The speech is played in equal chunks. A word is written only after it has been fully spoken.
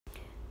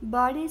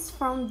Bodies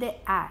from the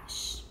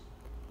Ash: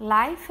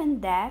 Life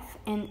and Death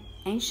in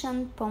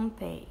Ancient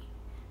Pompeii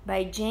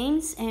by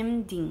James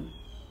M. Dean.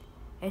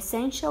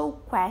 Essential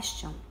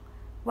question: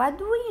 what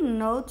do we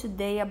know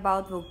today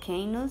about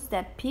volcanoes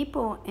that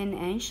people in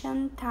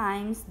ancient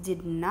times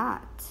did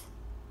not?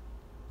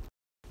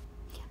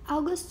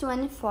 August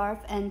 24th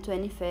and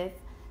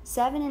 25th,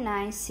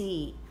 79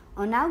 CE.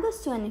 On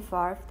August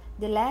 24th,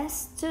 the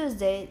last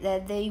Tuesday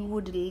that they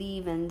would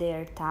live in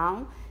their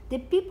town, the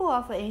people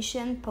of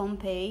ancient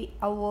Pompeii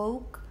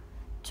awoke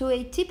to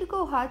a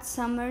typical hot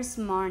summer's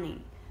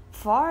morning.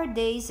 4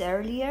 days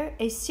earlier,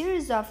 a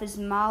series of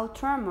small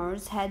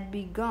tremors had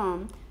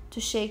begun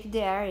to shake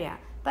the area,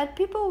 but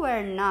people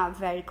were not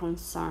very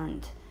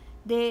concerned.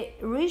 The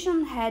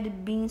region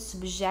had been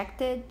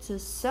subjected to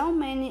so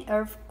many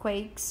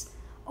earthquakes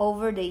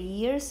over the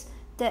years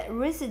that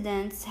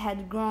residents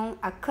had grown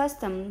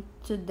accustomed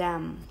to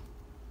them.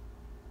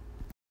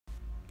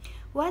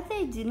 What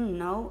they didn't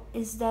know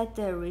is that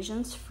the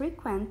region's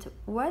frequent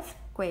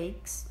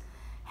earthquakes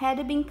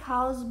had been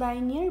caused by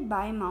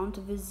nearby Mount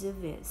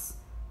Vesuvius.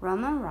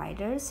 Roman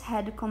writers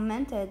had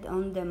commented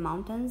on the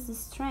mountain's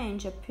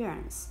strange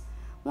appearance.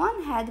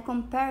 One had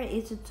compared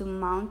it to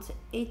Mount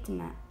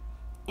Etna,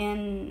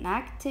 an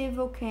active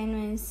volcano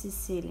in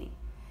Sicily.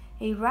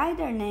 A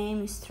writer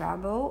named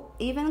Strabo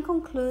even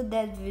concluded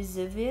that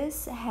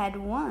Vesuvius had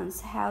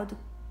once held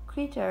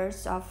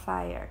craters of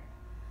fire.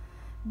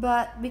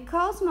 But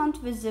because Mount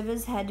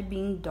Vesuvius had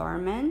been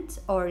dormant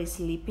or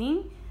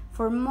sleeping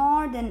for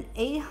more than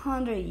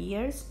 800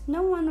 years,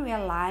 no one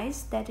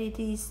realized that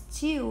it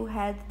still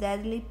had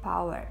deadly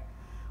power.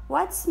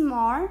 What's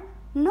more,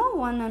 no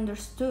one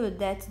understood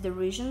that the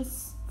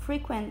region's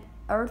frequent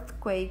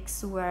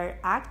earthquakes were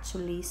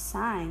actually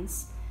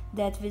signs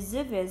that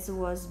Vesuvius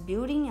was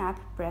building up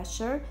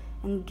pressure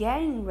and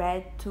getting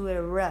ready to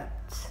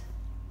erupt.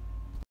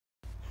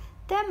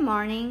 That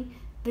morning,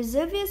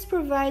 Vesuvius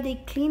provided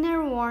a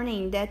clear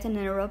warning that an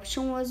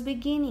eruption was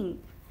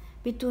beginning.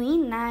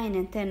 Between 9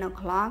 and 10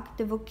 o'clock,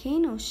 the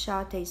volcano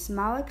shot a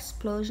small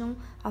explosion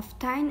of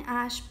tiny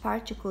ash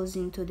particles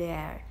into the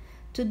air.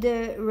 To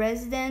the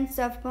residents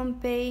of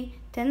Pompeii,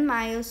 10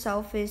 miles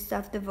southeast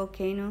of the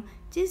volcano,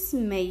 this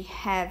may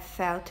have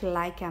felt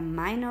like a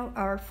minor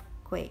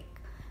earthquake,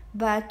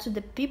 but to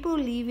the people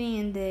living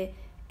in the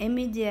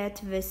immediate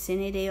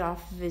vicinity of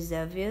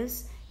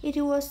Vesuvius,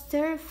 it was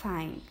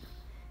terrifying.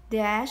 The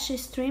ash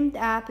streamed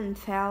up and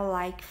fell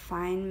like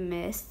fine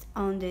mist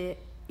on the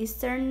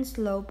eastern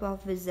slope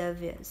of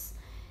Vesuvius.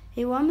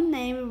 A woman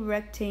named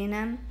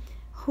Rectina,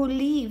 who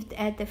lived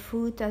at the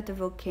foot of the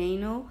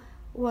volcano,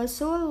 was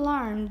so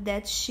alarmed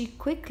that she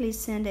quickly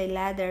sent a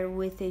letter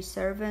with a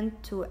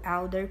servant to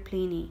Elder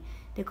Pliny,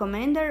 the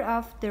commander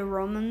of the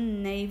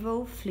Roman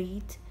naval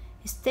fleet,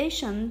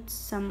 stationed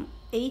some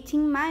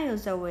 18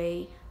 miles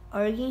away,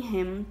 urging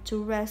him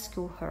to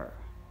rescue her.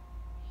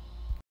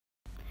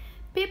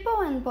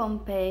 People in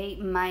Pompeii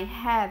might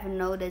have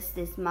noticed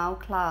the small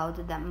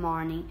cloud that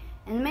morning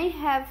and may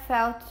have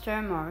felt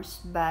tremors,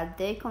 but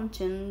they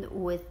continued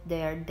with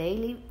their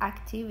daily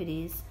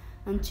activities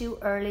until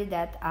early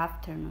that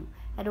afternoon.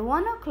 At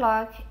 1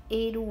 o'clock,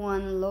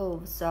 81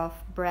 loaves of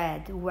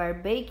bread were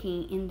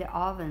baking in the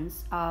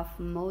ovens of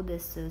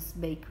Modestus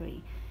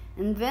Bakery,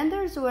 and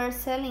vendors were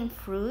selling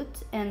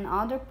fruit and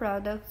other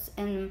products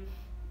in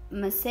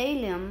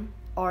Masalium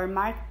or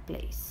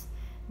marketplace.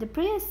 The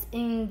priests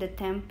in the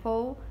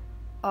temple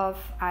of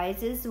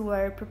Isis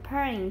were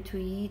preparing to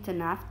eat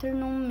an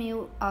afternoon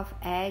meal of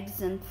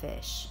eggs and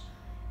fish.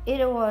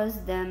 It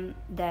was then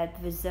that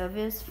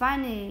Vesuvius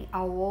finally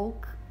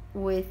awoke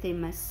with a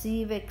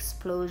massive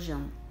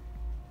explosion.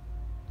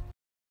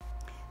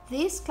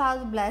 This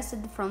cloud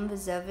blasted from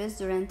Vesuvius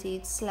during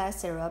its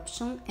last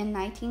eruption in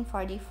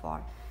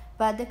 1944,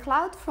 but the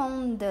cloud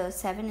from the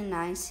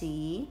 79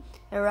 CE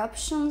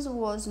eruptions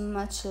was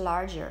much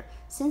larger.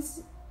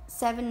 Since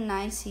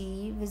 79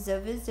 CE,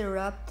 Vesuvius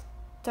erupted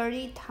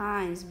 30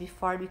 times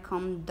before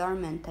becoming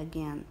dormant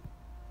again.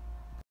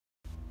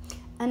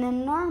 An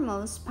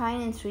enormous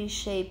pine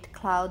tree-shaped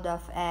cloud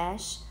of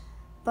ash,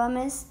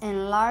 pumice,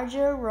 and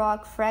larger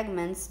rock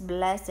fragments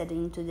blasted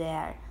into the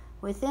air.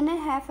 Within a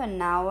half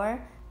an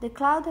hour, the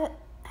cloud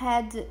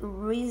had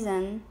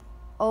risen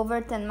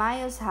over 10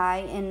 miles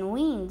high, and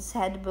winds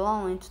had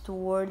blown it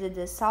toward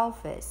the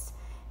southeast,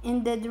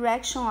 in the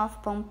direction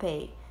of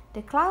Pompeii.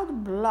 The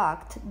cloud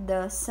blocked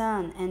the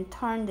sun and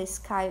turned the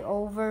sky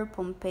over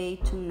Pompeii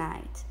to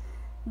night.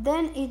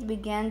 Then it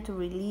began to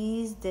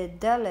release the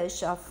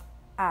deluge of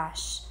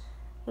ash,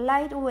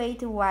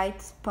 lightweight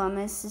white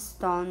pumice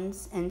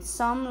stones, and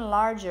some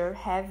larger,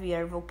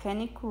 heavier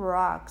volcanic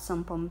rocks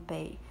on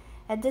Pompeii.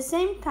 At the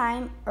same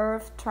time,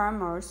 earth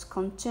tremors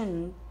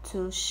continued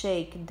to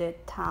shake the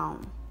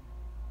town.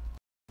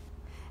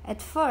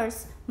 At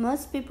first,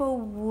 most people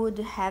would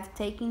have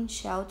taken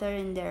shelter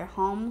in their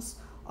homes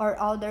or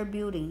other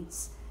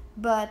buildings,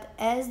 but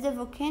as the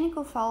volcanic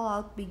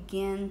fallout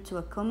began to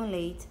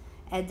accumulate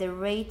at the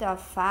rate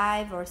of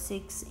 5 or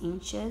 6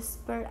 inches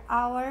per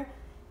hour,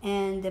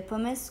 and the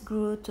pumice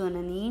grew to an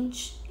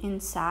inch in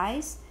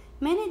size,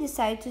 many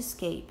decided to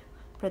escape,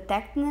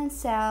 protecting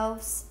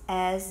themselves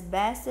as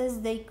best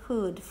as they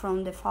could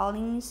from the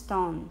falling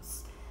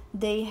stones.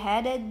 They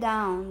headed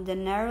down the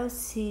narrow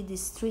city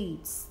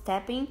streets,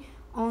 stepping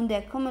on the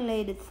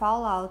accumulated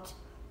fallout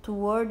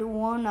toward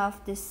one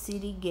of the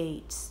city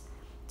gates.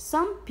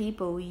 Some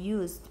people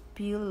used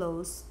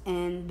pillows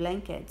and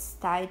blankets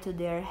tied to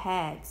their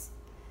heads.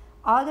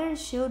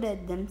 Others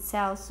shielded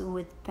themselves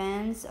with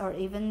pans or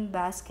even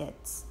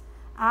baskets.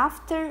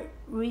 After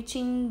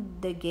reaching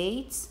the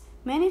gates,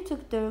 many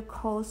took the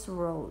coast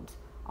road.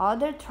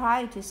 Others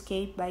tried to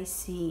escape by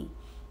sea,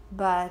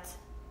 but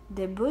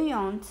the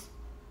buoyant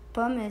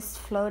pumice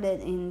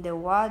floated in the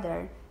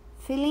water,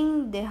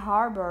 filling the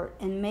harbor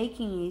and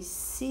making a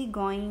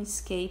seagoing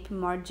escape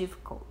more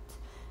difficult.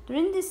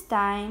 During this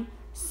time,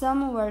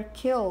 some were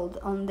killed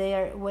on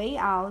their way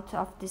out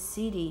of the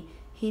city,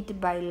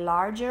 hit by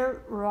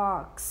larger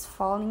rocks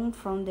falling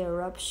from the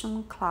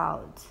eruption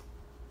cloud.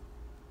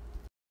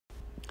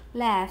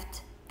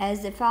 Left,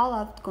 as the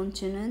fallout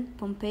continued,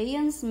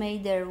 Pompeians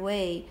made their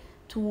way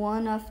to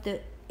one of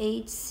the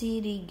 8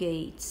 city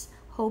gates,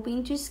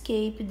 hoping to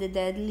escape the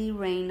deadly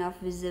rain of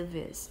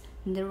Vesuvius.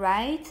 On the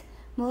right,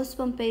 most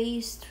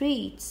Pompeii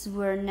streets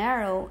were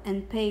narrow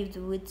and paved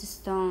with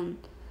stone.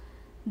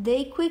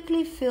 They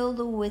quickly filled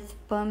with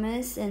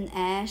pumice and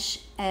ash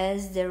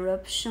as the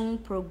eruption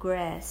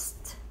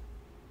progressed.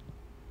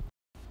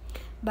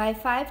 By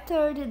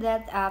 5:30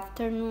 that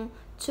afternoon,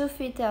 2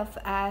 feet of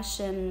ash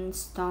and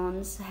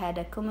stones had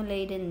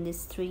accumulated in the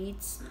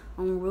streets,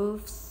 on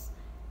roofs,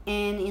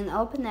 and in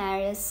open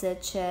areas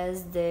such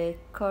as the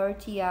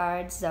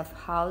courtyards of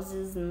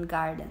houses and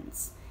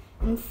gardens.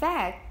 In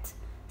fact,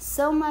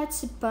 so much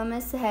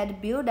pumice had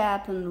built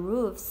up on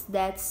roofs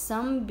that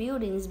some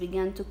buildings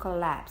began to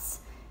collapse,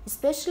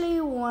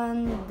 especially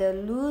when the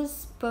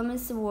loose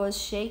pumice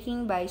was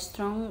shaken by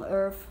strong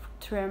earth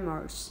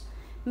tremors.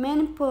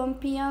 Many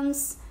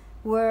Pompeians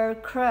were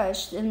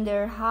crushed in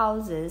their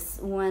houses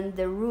when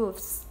the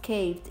roofs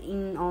caved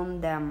in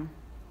on them.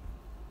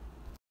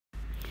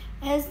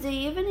 As the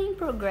evening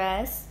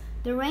progressed,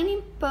 the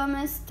raining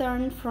pumice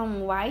turned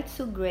from white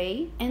to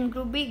gray and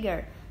grew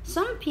bigger,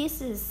 some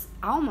pieces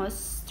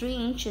almost 3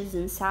 inches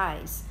in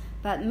size.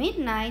 By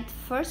midnight,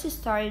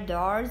 first-story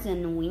doors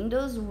and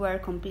windows were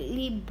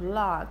completely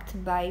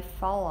blocked by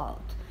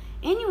fallout.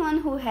 Anyone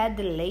who had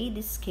delayed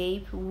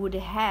escape would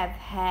have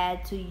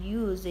had to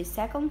use a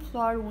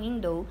second-floor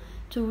window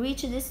to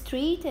reach the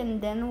street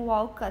and then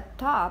walk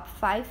atop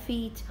 5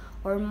 feet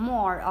or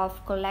more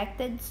of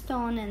collected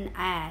stone and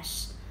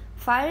ash.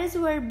 Fires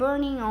were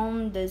burning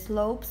on the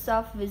slopes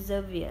of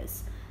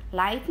Vesuvius.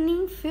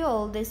 Lightning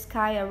filled the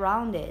sky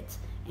around it,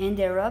 and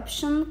the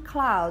eruption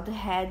cloud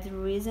had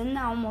risen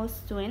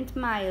almost 20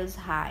 miles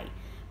high.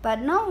 But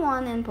no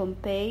one in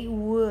Pompeii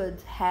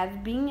would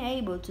have been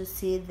able to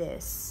see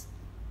this.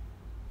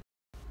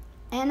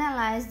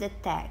 Analyze the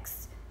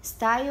text,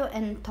 style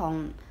and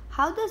tone.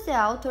 How does the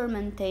author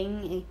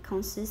maintain a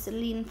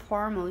consistently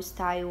informal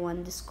style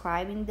when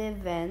describing the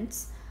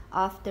events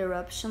of the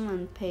eruption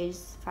on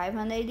pages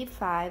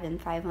 585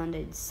 and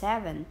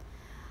 507?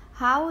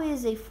 How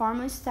is a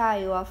formal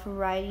style of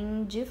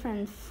writing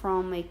different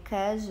from a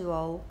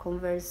casual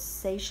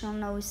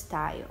conversational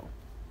style?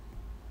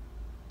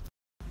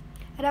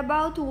 At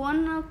about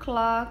 1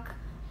 o'clock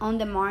on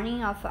the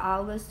morning of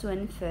August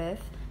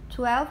 25th,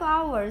 12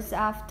 hours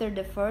after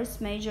the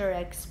first major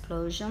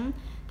explosion,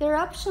 the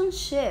eruption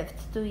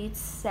shifted to its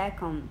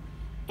second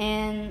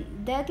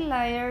and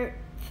deadlier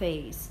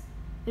phase.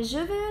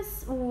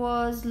 Vesuvius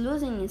was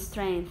losing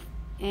strength,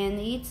 and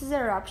its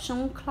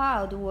eruption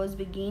cloud was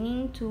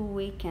beginning to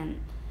weaken.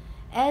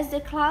 As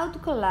the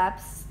cloud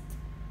collapsed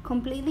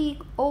completely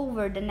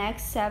over the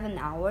next 7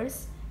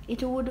 hours,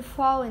 it would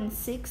fall in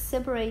 6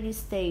 separate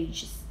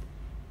stages,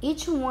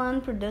 each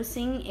one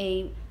producing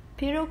a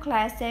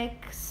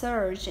pyroclastic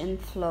surge and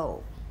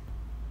flow.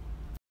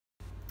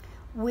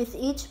 With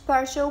each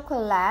partial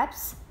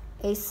collapse,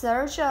 a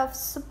surge of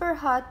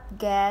superhot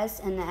gas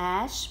and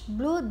ash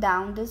blew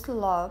down the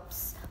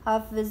slopes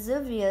of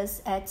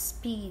Vesuvius at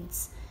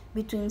speeds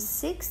between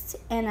 60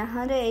 and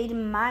 180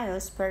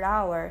 miles per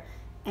hour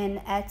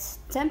and at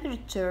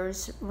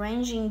temperatures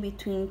ranging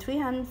between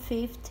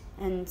 350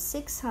 and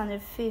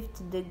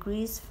 650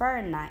 degrees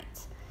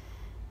Fahrenheit.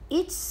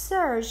 Each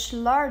surge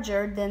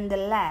larger than the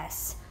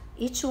last,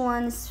 each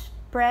one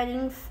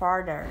spreading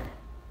farther.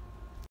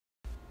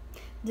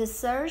 The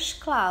surge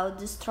cloud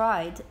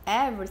destroyed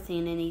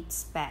everything in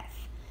its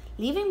path,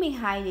 leaving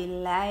behind a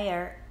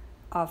layer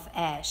of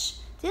ash.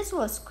 This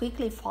was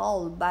quickly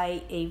followed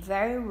by a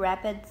very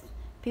rapid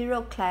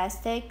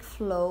pyroclastic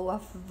flow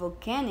of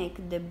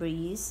volcanic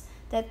debris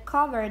that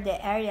covered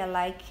the area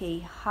like a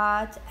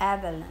hot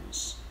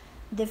avalanche.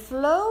 The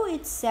flow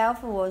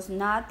itself was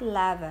not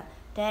lava,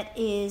 that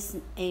is,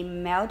 a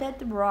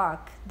melted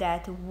rock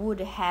that would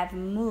have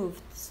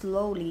moved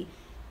slowly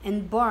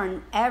and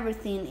burned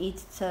everything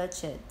it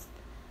touched.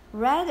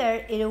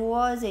 Rather, it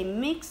was a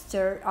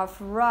mixture of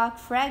rock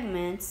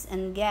fragments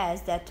and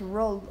gas that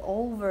rolled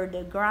over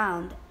the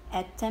ground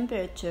at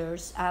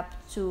temperatures up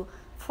to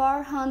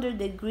 400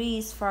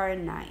 degrees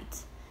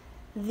Fahrenheit.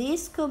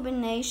 These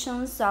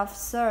combinations of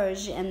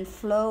surge and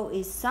flow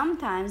is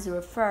sometimes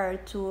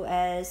referred to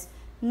as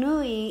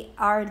nuit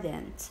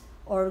ardente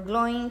or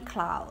glowing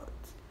cloud.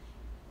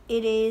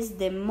 It is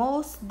the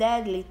most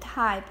deadly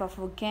type of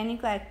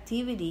volcanic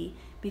activity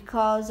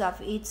because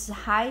of its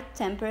high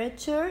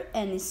temperature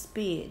and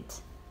speed.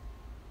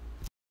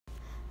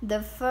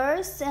 The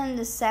first and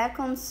the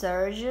second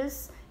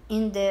surges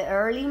in the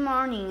early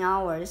morning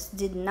hours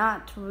did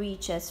not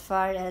reach as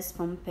far as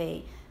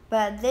Pompeii,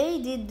 but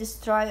they did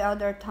destroy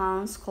other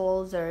towns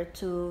closer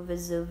to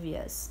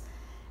Vesuvius.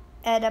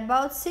 At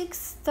about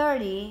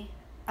 6:30,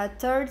 a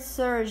third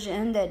surge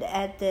ended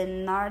at the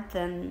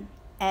northern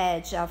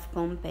edge of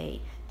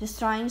Pompeii,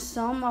 destroying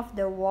some of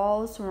the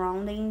walls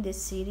surrounding the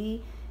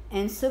city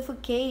and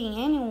suffocating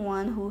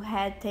anyone who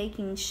had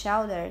taken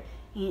shelter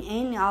in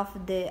any of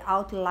the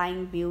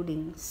outlying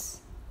buildings.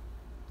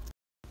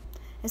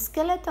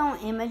 Skeleton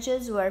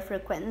images were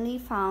frequently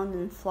found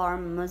in floor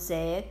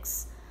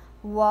mosaics,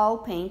 wall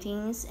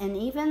paintings, and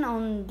even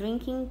on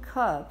drinking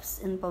cups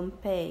in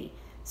Pompeii.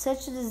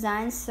 Such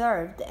designs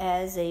served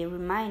as a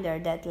reminder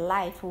that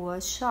life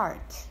was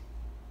short.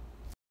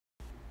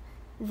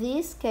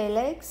 This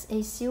calyx,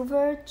 a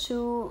silver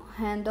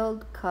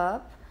two-handled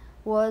cup,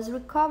 was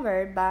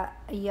recovered by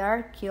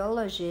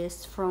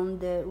archaeologists from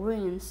the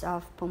ruins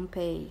of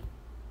Pompeii.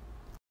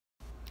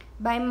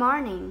 By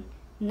morning,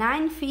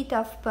 9 feet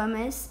of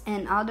pumice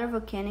and other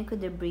volcanic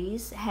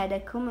debris had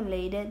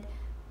accumulated,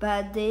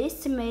 but the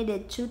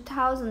estimated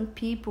 2,000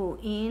 people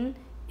in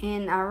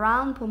and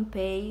around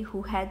Pompeii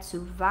who had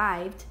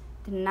survived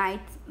the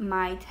night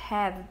might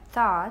have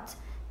thought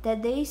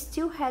that they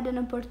still had an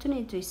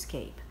opportunity to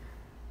escape.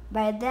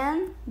 By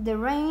then, the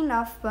rain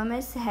of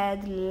pumice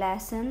had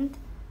lessened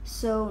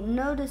so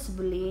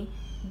noticeably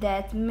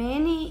that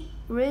many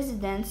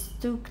residents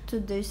took to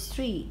the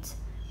streets,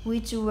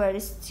 which were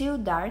still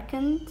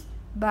darkened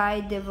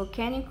by the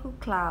volcanic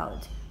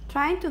cloud.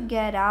 Trying to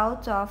get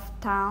out of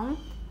town,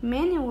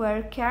 many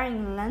were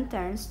carrying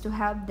lanterns to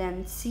help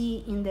them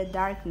see in the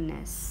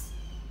darkness.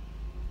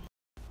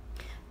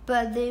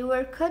 But they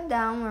were cut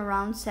down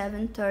around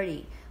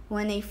 7:30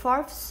 when a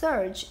fourth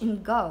surge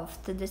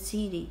engulfed the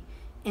city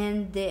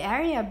and the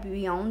area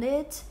beyond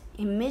it,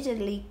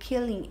 immediately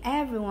killing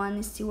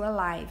everyone still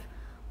alive,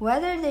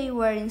 whether they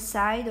were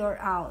inside or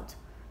out.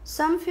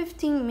 Some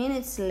 15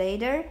 minutes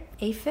later,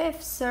 a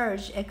fifth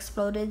surge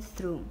exploded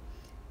through.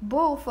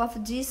 Both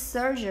of these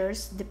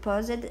surges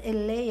deposited a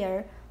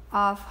layer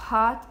of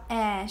hot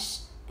ash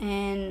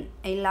and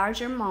a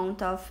large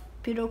amount of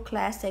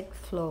pyroclastic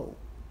flow.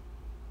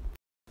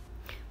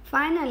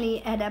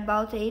 Finally, at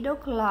about 8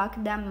 o'clock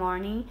that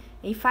morning,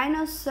 a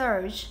final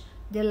surge,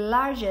 the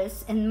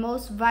largest and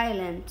most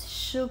violent,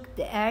 shook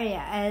the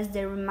area as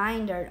the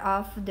remainder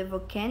of the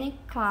volcanic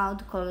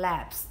cloud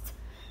collapsed,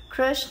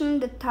 crushing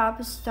the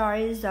top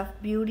stories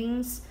of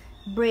buildings.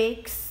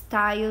 Bricks,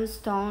 tiles,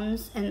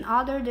 stones, and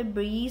other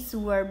debris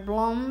were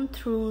blown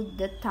through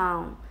the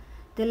town.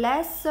 The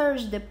last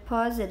surge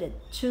deposited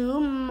 2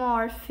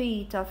 more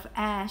feet of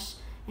ash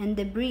and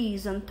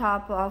debris on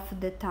top of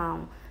the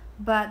town,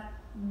 but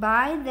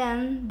by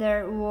then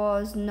there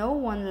was no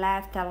one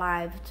left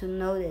alive to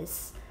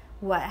notice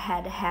what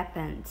had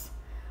happened.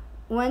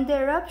 When the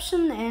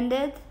eruption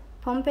ended,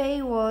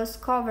 Pompeii was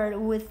covered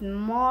with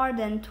more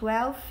than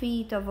 12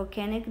 feet of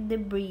volcanic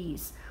debris.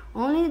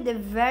 Only the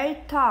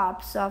very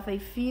tops of a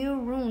few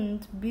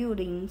ruined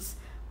buildings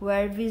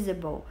were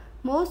visible.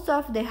 Most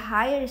of the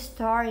higher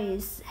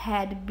stories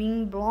had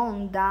been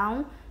blown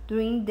down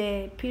during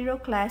the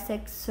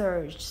pyroclastic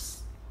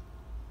surges.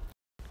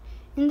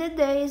 In the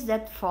days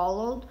that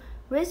followed,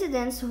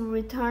 residents who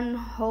returned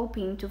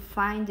hoping to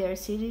find their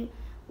city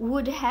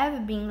would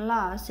have been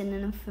lost in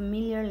an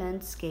unfamiliar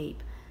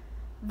landscape.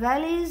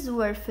 Valleys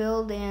were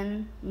filled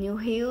in, new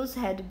hills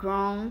had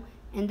grown,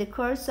 and the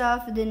course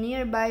of the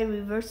nearby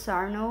river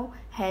Sarno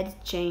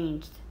had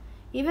changed.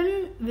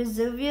 Even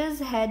Vesuvius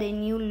had a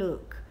new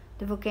look.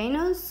 The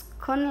volcano's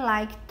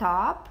cone-like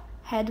top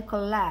had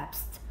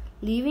collapsed,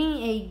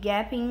 leaving a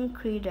gaping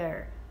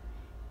crater.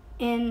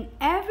 And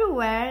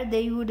everywhere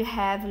they would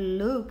have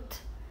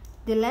looked,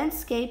 the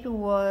landscape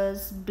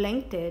was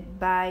blanketed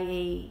by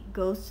a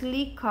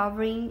ghostly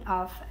covering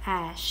of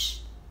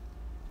ash.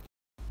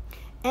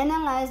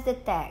 Analyze the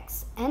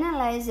text.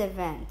 Analyze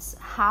events.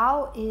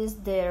 How is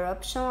the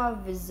eruption of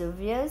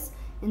Vesuvius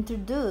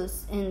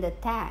introduced in the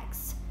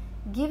text?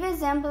 Give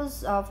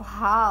examples of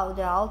how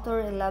the author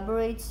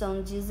elaborates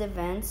on these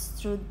events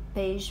through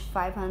page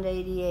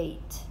 588.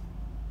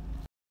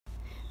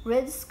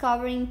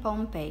 Rediscovering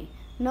Pompeii.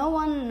 No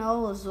one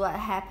knows what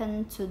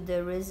happened to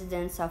the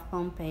residents of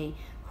Pompeii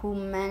who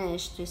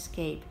managed to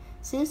escape,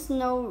 since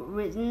no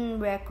written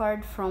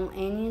record from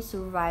any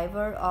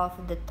survivor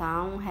of the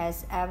town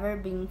has ever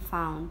been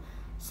found.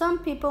 Some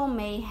people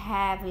may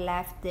have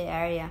left the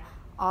area,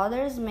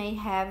 others may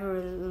have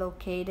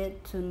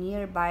relocated to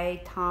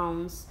nearby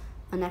towns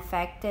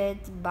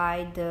unaffected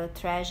by the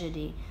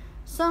tragedy.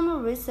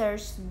 Some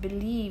researchers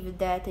believe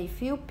that a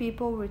few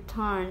people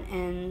returned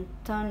and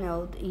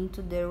tunneled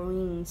into the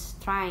ruins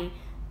trying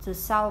to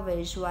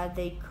salvage what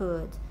they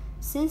could,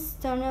 since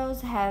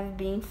tunnels have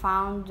been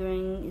found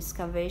during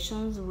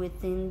excavations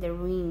within the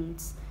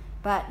ruins,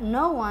 but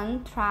no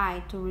one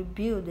tried to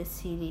rebuild the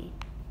city.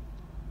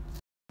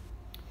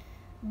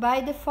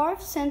 By the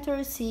 4th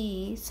century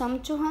CE,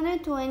 some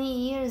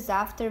 220 years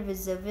after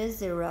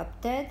Vesuvius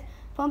erupted,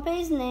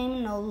 Pompeii's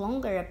name no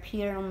longer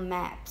appeared on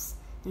maps.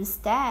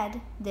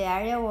 Instead, the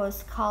area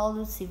was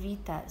called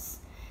Civitas.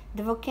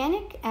 The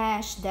volcanic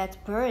ash that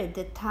buried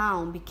the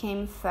town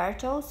became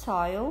fertile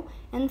soil,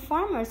 and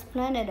farmers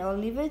planted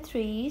olive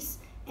trees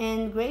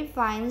and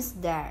grapevines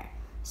there.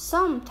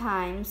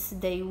 Sometimes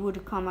they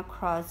would come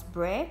across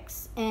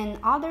bricks and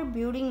other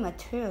building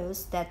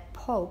materials that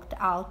poked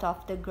out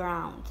of the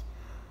ground.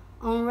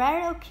 On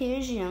rare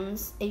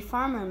occasions, a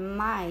farmer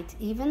might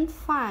even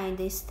find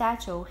a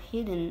statue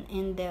hidden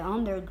in the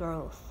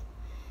undergrowth.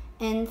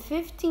 In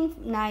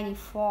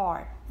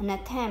 1594, an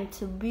attempt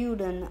to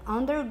build an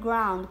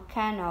underground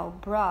canal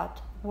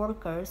brought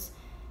workers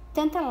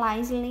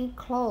tantalizingly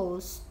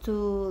close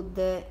to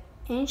the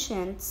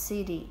ancient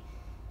city.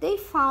 They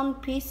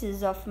found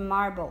pieces of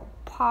marble,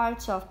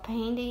 parts of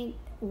painted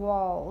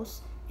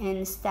walls,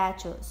 and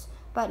statues,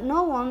 but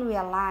no one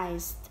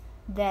realized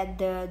that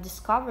the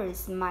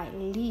discoveries might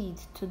lead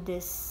to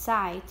the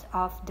site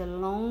of the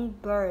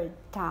long-buried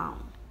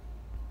town.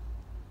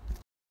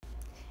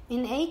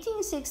 In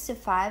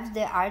 1865,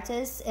 the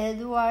artist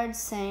Edward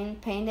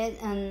Saint painted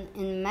an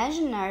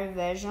imaginary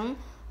version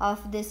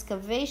of the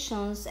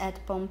excavations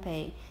at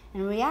Pompeii.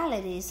 In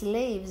reality,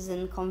 slaves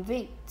and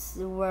convicts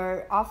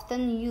were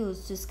often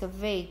used to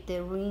excavate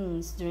the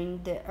ruins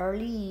during the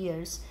early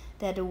years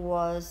that it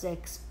was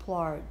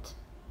explored.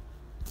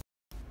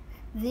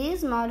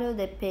 This model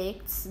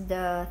depicts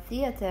the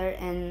theater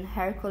and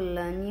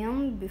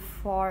Herculaneum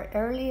before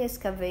early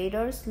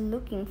excavators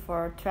looking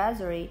for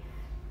treasure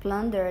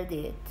plundered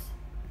it.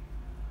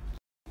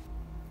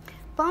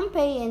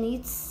 Pompeii and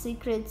its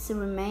secrets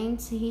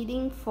remained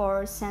hidden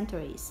for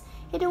centuries.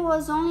 It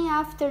was only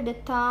after the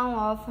town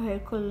of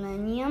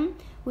Herculaneum,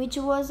 which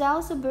was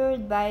also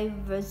buried by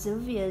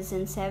Vesuvius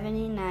in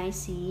 79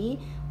 CE,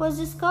 was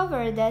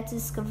discovered that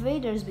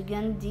excavators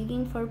began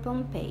digging for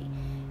Pompeii.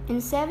 In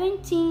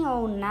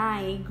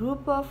 1709, a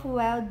group of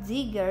well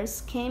diggers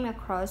came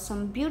across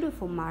some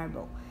beautiful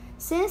marble.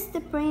 Since the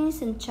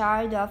prince in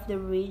charge of the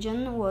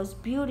region was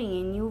building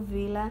a new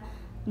villa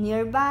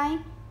nearby,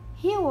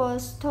 he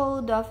was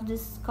told of the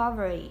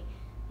discovery.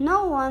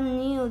 No one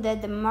knew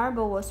that the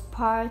marble was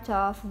part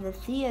of the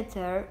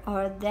theater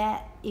or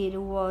that it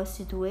was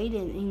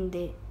situated in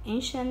the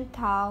ancient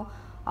town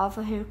of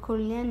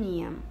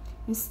Herculaneum.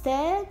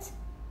 Instead,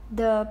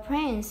 the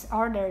prince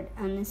ordered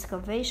an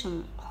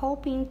excavation,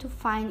 hoping to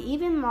find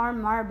even more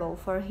marble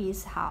for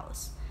his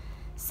house.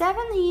 7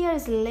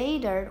 years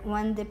later,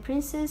 when the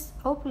prince's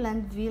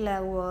opulent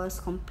villa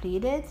was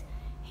completed,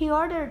 he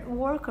ordered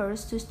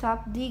workers to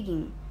stop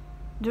digging.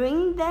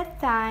 During that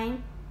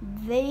time,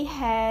 they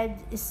had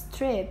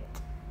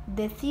stripped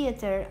the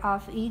theater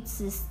of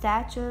its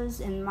statues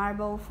and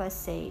marble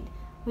facade,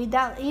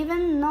 without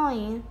even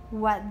knowing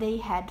what they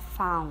had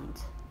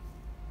found.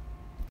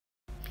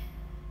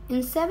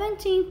 In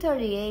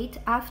 1738,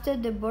 after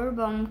the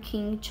Bourbon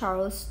King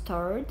Charles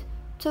III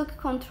took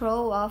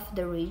control of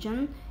the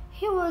region,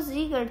 he was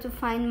eager to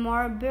find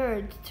more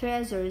buried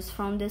treasures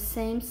from the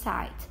same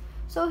site,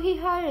 so he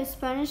hired a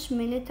Spanish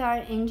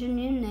military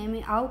engineer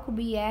named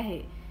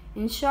Alcubierre.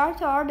 In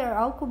short order,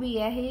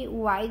 Alcubierre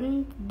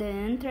widened the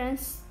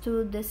entrance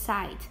to the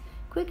site,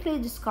 quickly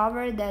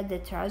discovered that the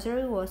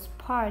treasure was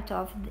part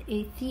of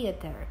a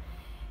theater.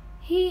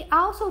 He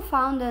also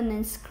found an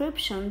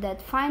inscription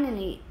that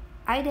finally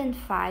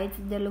identified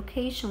the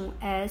location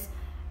as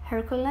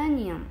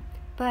Herculaneum,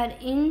 but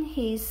in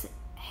his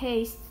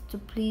haste to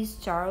please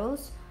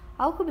Charles,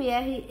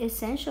 Alcubierre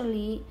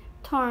essentially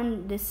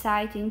turned the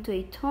site into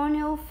a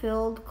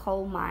tunnel-filled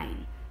coal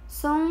mine.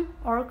 Soon,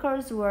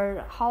 workers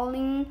were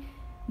hauling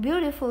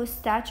beautiful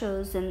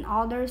statues and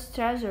other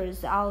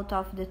treasures out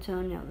of the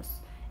tunnels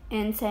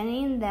and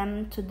sending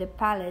them to the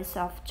palace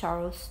of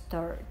Charles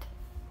III.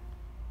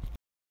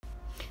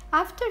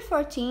 After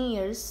 14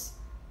 years,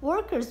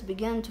 workers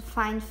began to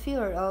find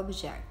fewer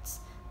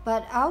objects,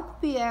 but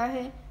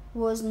Alcubierre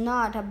was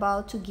not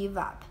about to give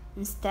up.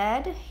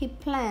 Instead, he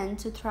planned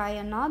to try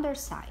another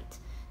site,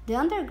 the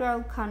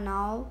underground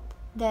canal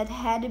that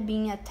had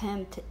been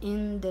attempted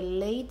in the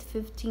late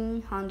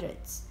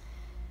 1500s.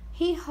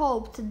 He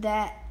hoped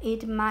that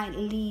it might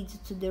lead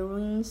to the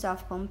ruins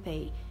of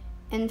Pompeii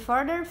and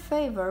further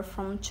favor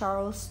from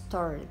Charles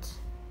III.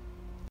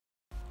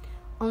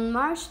 On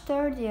March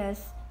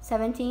 30th,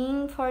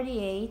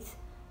 1748,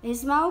 a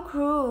small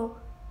crew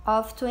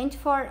of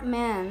 24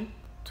 men,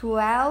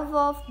 12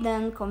 of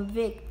them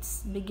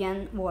convicts,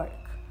 began work.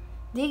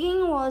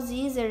 Digging was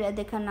easier at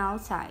the canal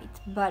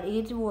site, but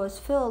it was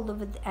filled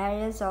with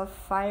areas of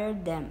fire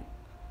damp.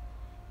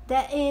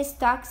 That is,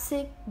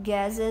 toxic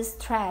gases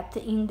trapped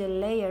in the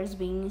layers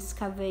being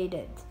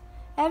excavated.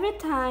 Every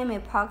time a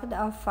pocket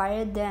of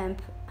fire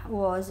damp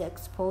was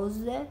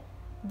exposed,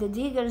 the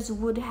diggers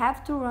would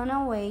have to run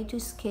away to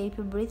escape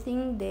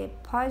breathing the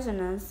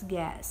poisonous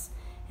gas,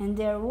 and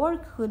their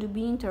work could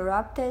be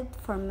interrupted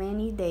for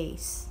many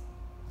days.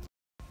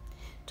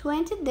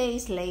 20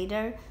 days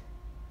later,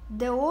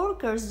 the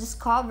workers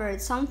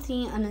discovered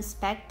something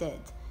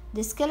unexpected: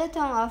 the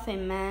skeleton of a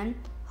man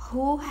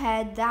who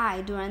had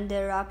died during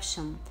the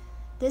eruption.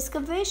 The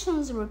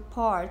excavations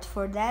report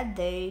for that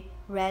day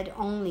read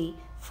only,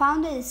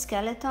 "Found a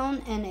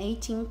skeleton and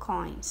 18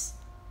 coins."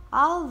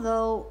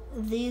 Although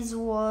this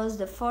was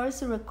the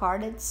first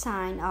recorded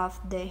sign of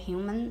the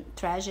human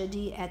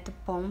tragedy at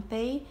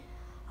Pompeii,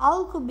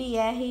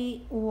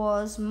 Alcubierre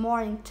was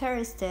more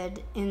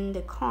interested in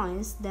the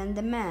coins than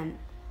the man.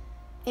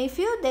 A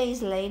few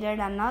days later,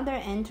 another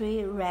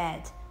entry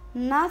read,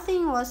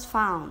 "Nothing was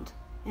found,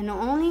 and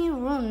only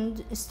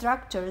ruined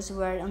structures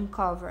were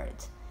uncovered."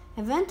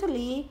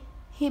 Eventually,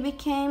 he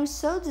became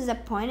so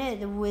disappointed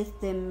with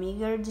the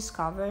meager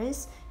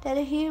discoveries that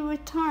he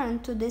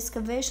returned to the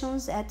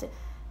excavations at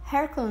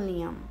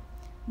Herculaneum,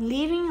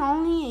 leaving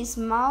only a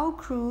small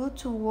crew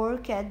to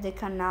work at the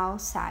canal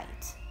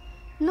site.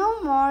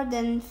 No more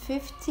than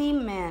 50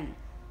 men,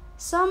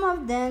 some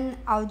of them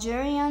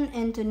Algerian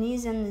and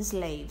Tunisian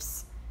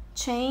slaves,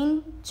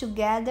 chained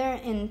together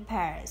in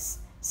pairs,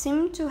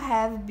 seem to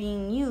have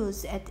been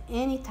used at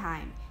any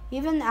time,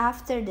 even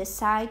after the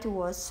site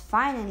was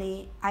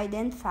finally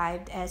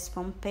identified as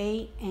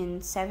Pompeii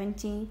in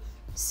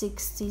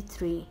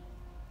 1763.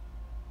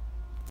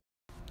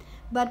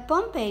 But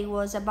Pompeii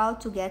was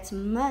about to get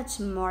much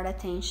more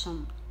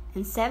attention.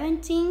 In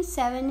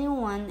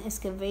 1771,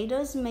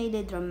 excavators made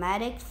a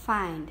dramatic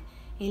find: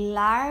 a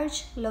large,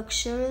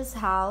 luxurious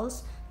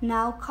house,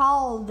 now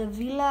called the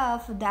Villa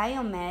of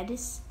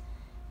Diomedes,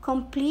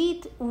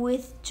 complete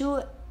with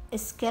 2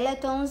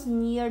 skeletons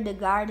near the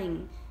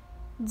garden.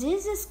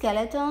 These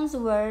skeletons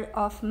were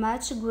of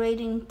much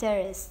great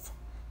interest,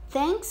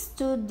 thanks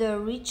to the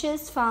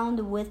riches found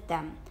with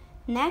them.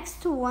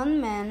 Next to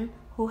one man,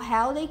 who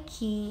held a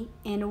key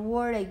and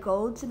wore a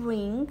gold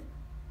ring,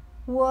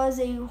 was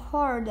a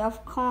hoard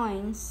of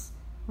coins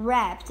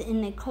wrapped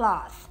in a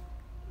cloth: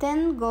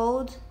 10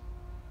 gold,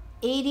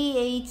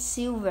 88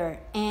 silver,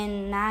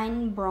 and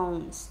 9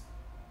 bronze.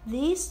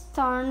 This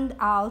turned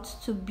out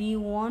to be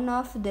one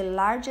of the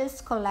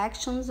largest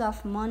collections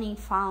of money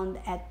found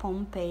at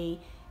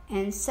Pompeii,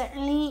 and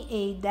certainly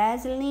a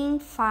dazzling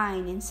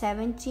find in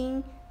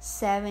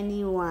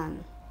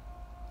 1771.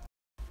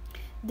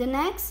 The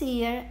next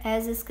year,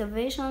 as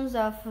excavations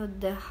of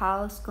the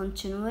house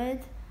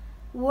continued,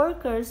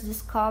 workers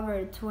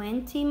discovered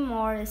 20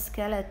 more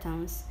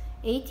skeletons,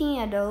 18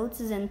 adults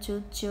and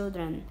 2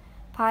 children,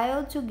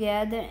 piled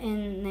together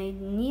in a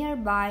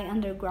nearby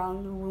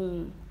underground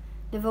room.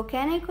 The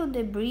volcanic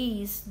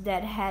debris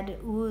that had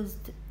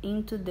oozed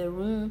into the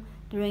room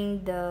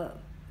during the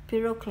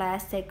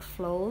pyroclastic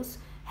flows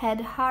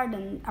had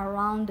hardened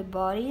around the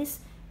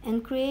bodies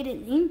and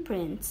created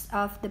imprints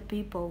of the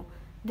people,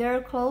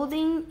 their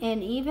clothing,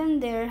 and even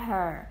their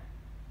hair.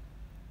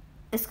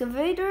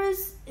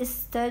 Excavators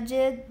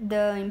studied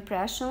the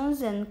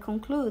impressions and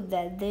concluded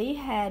that they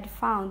had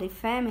found a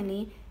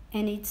family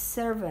and its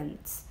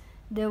servants.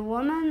 The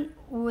women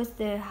with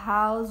the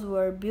house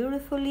wore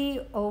beautifully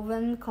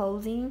woven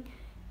clothing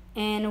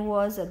and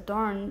was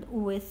adorned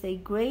with a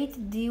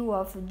great deal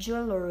of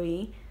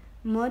jewelry,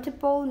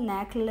 multiple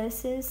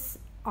necklaces,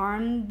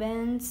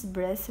 armbands,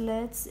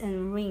 bracelets,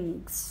 and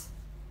rings.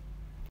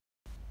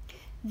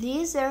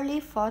 This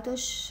early photo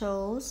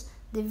shows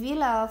the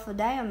Villa of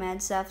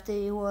Diomedes after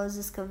it was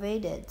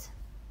excavated.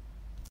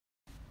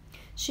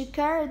 She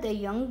carried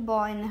a young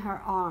boy in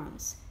her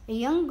arms. A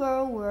young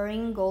girl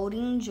wearing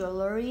golden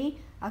jewelry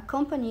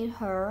accompanied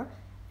her.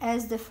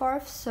 As the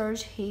fourth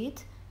surge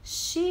hit,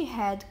 she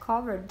had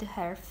covered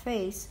her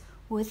face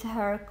with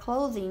her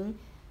clothing,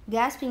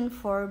 gasping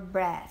for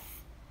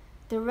breath.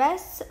 The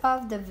rest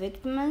of the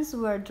victims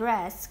were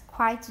dressed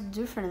quite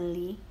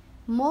differently.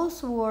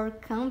 Most wore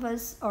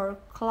canvas or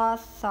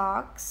cloth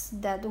socks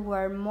that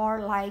were more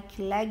like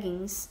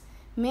leggings.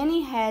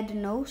 Many had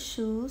no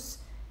shoes.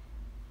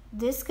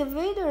 The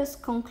excavators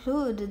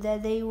concluded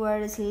that they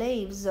were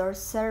slaves or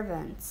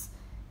servants.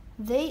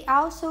 They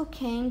also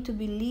came to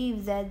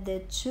believe that the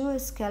 2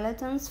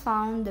 skeletons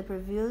found the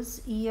previous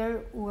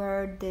year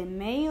were the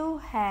male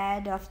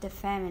head of the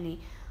family,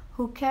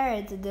 who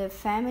carried the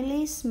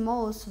family's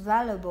most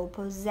valuable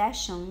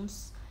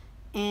possessions,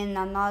 and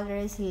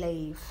another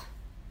slave.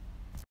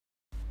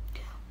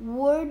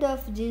 Word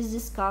of this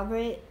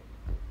discovery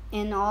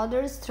and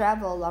others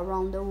traveled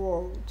around the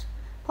world.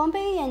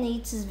 Pompeii and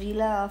its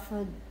Villa of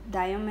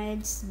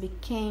Diomedes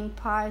became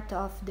part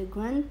of the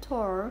grand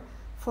tour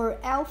for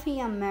wealthy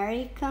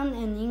American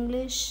and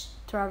English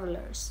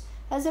travelers.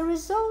 As a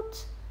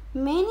result,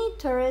 many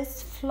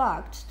tourists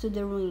flocked to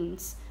the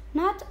ruins,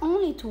 not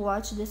only to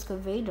watch the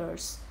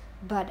excavators,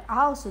 but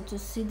also to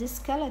see the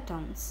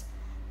skeletons.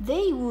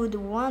 They would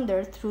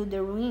wander through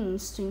the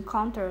ruins to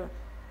encounter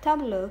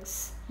tableaux,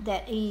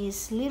 that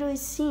is, little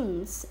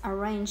scenes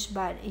arranged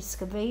by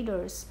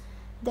excavators,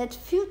 that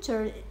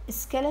featured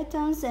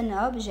skeletons and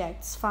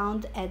objects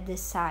found at the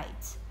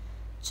site.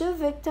 Two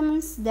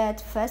victims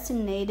that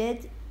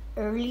fascinated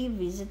early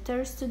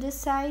visitors to the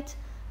site,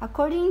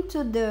 according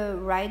to the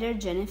writer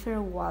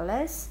Jennifer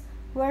Wallace,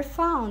 were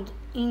found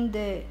in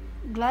the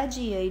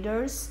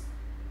gladiators'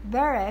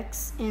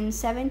 barracks in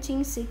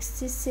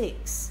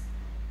 1766.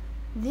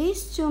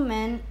 These two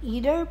men,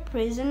 either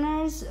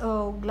prisoners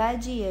or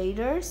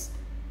gladiators,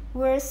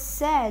 were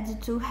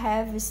said to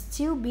have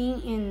still been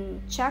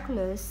in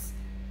shackles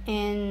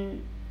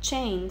and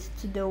chained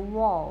to the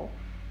wall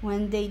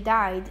when they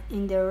died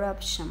in the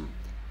eruption.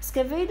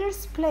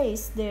 Excavators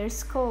placed their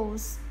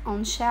skulls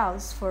on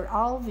shelves for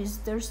all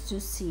visitors to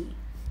see.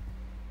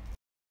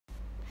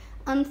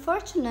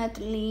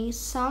 Unfortunately,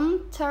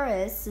 some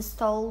tourists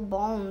stole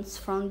bones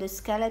from the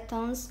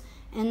skeletons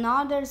and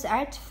other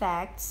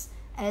artifacts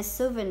as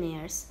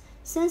souvenirs,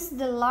 since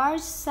the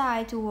large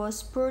site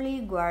was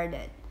poorly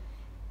guarded.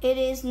 It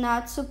is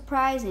not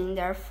surprising,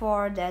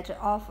 therefore, that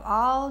of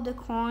all the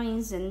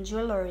coins and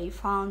jewelry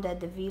found at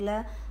the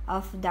Villa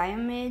of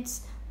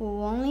Diomedes,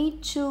 only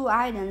two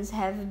items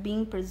have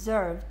been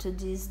preserved to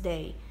this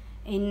day,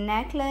 a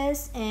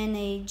necklace and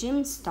a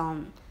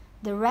gemstone.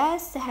 The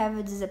rest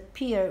have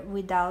disappeared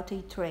without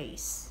a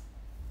trace.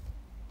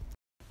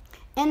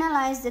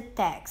 Analyze the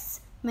text.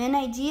 Main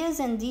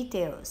ideas and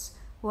details.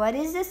 What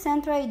is the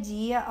central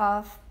idea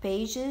of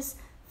pages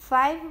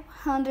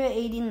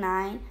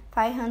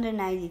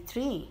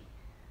 589-593?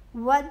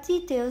 What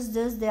details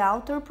does the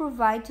author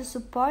provide to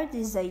support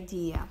this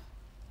idea?